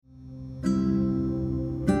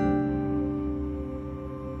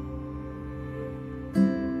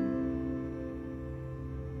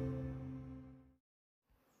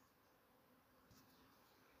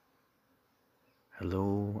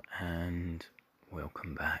Hello and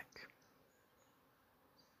welcome back.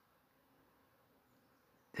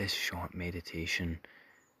 This short meditation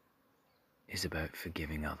is about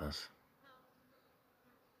forgiving others.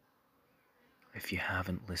 If you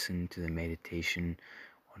haven't listened to the meditation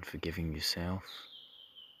on forgiving yourself,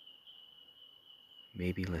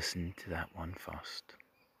 maybe listen to that one first.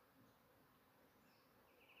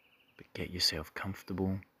 But get yourself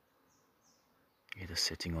comfortable, either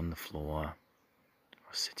sitting on the floor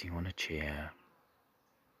or sitting on a chair.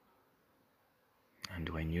 And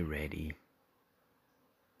when you're ready,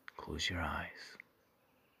 close your eyes.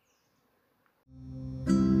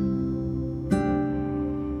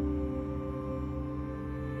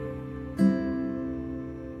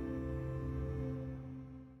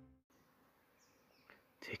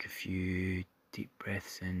 Take a few deep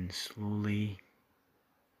breaths in slowly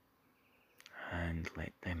and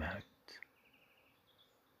let them out.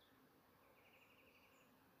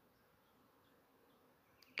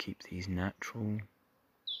 Keep these natural.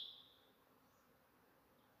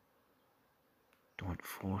 Don't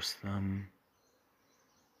force them.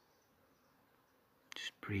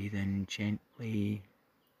 Just breathe in gently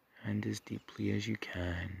and as deeply as you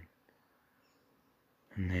can,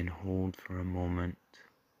 and then hold for a moment,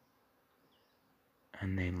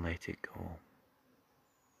 and then let it go.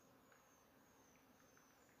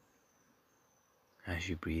 As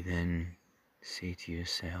you breathe in, say to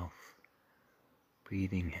yourself,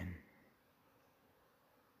 breathing in.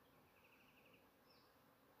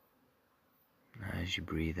 As you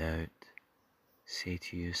breathe out, say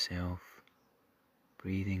to yourself,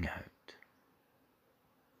 breathing out.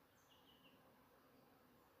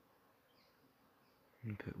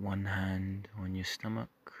 And put one hand on your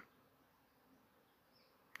stomach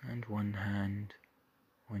and one hand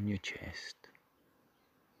on your chest.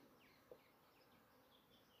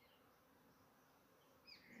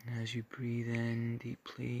 As you breathe in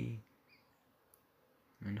deeply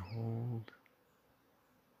and hold,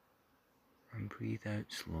 and breathe out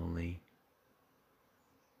slowly,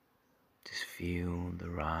 just feel the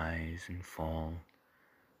rise and fall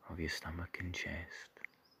of your stomach and chest.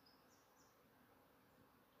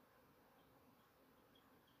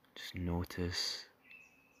 Just notice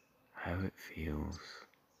how it feels.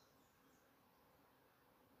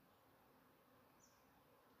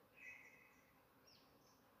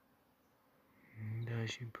 And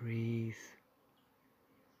as you breathe,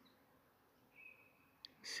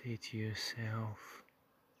 say to yourself,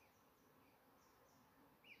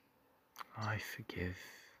 I forgive.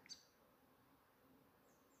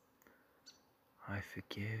 I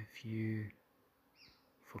forgive you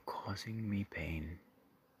for causing me pain.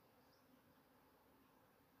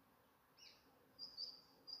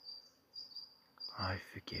 I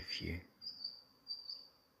forgive you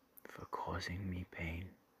for causing me pain.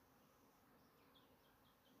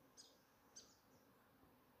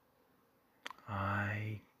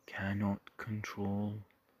 I cannot control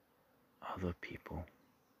other people.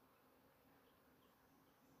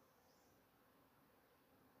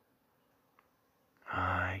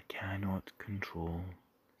 I cannot control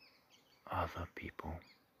other people.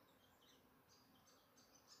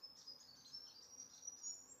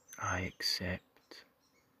 I accept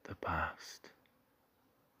the past.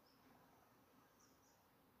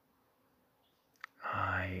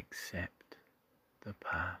 I accept the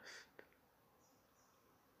past.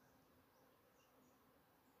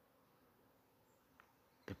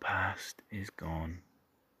 The past is gone.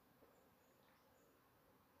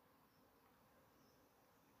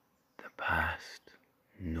 The past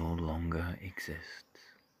no longer exists.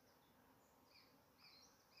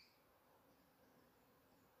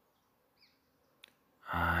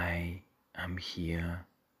 I am here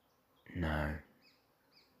now.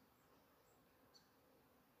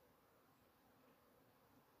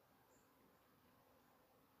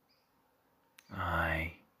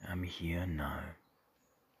 I am here now.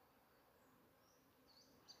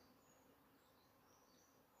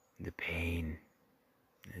 The pain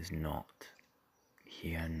is not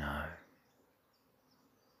here now.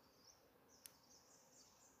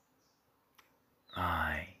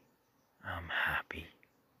 I am happy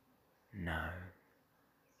now.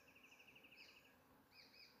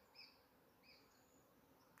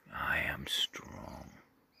 I am strong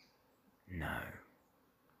now.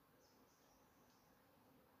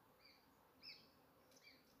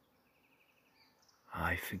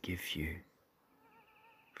 I forgive you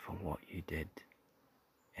for what you did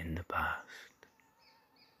in the past.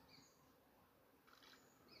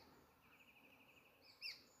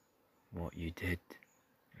 What you did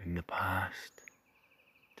in the past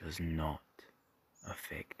does not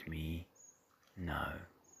affect me No.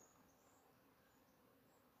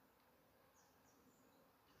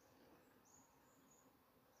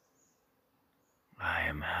 I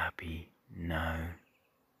am happy now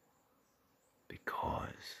because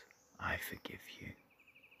I forgive you.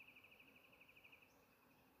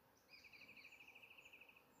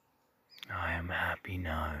 I am happy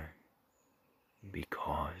now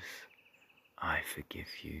because I forgive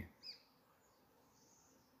you.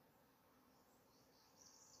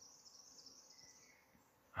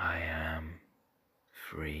 I am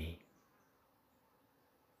free.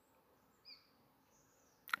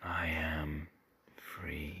 I am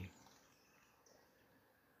free.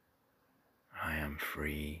 I am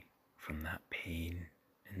free from that pain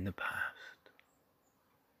in the past.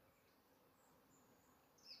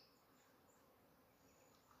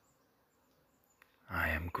 I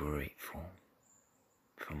am grateful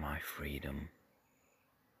for my freedom.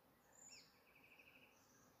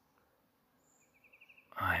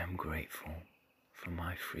 I am grateful for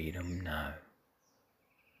my freedom now.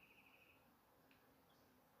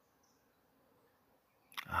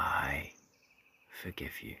 I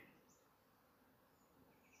forgive you.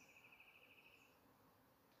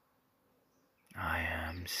 I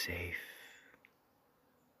am safe.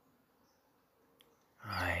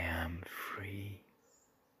 I am free.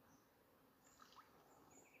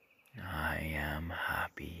 I am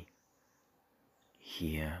happy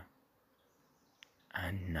here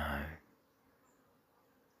and now.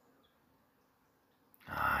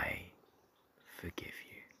 I forgive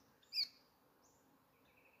you.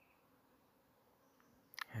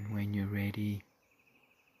 And when you're ready,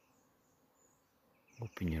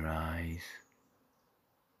 open your eyes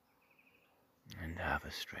and have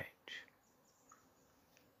a stretch.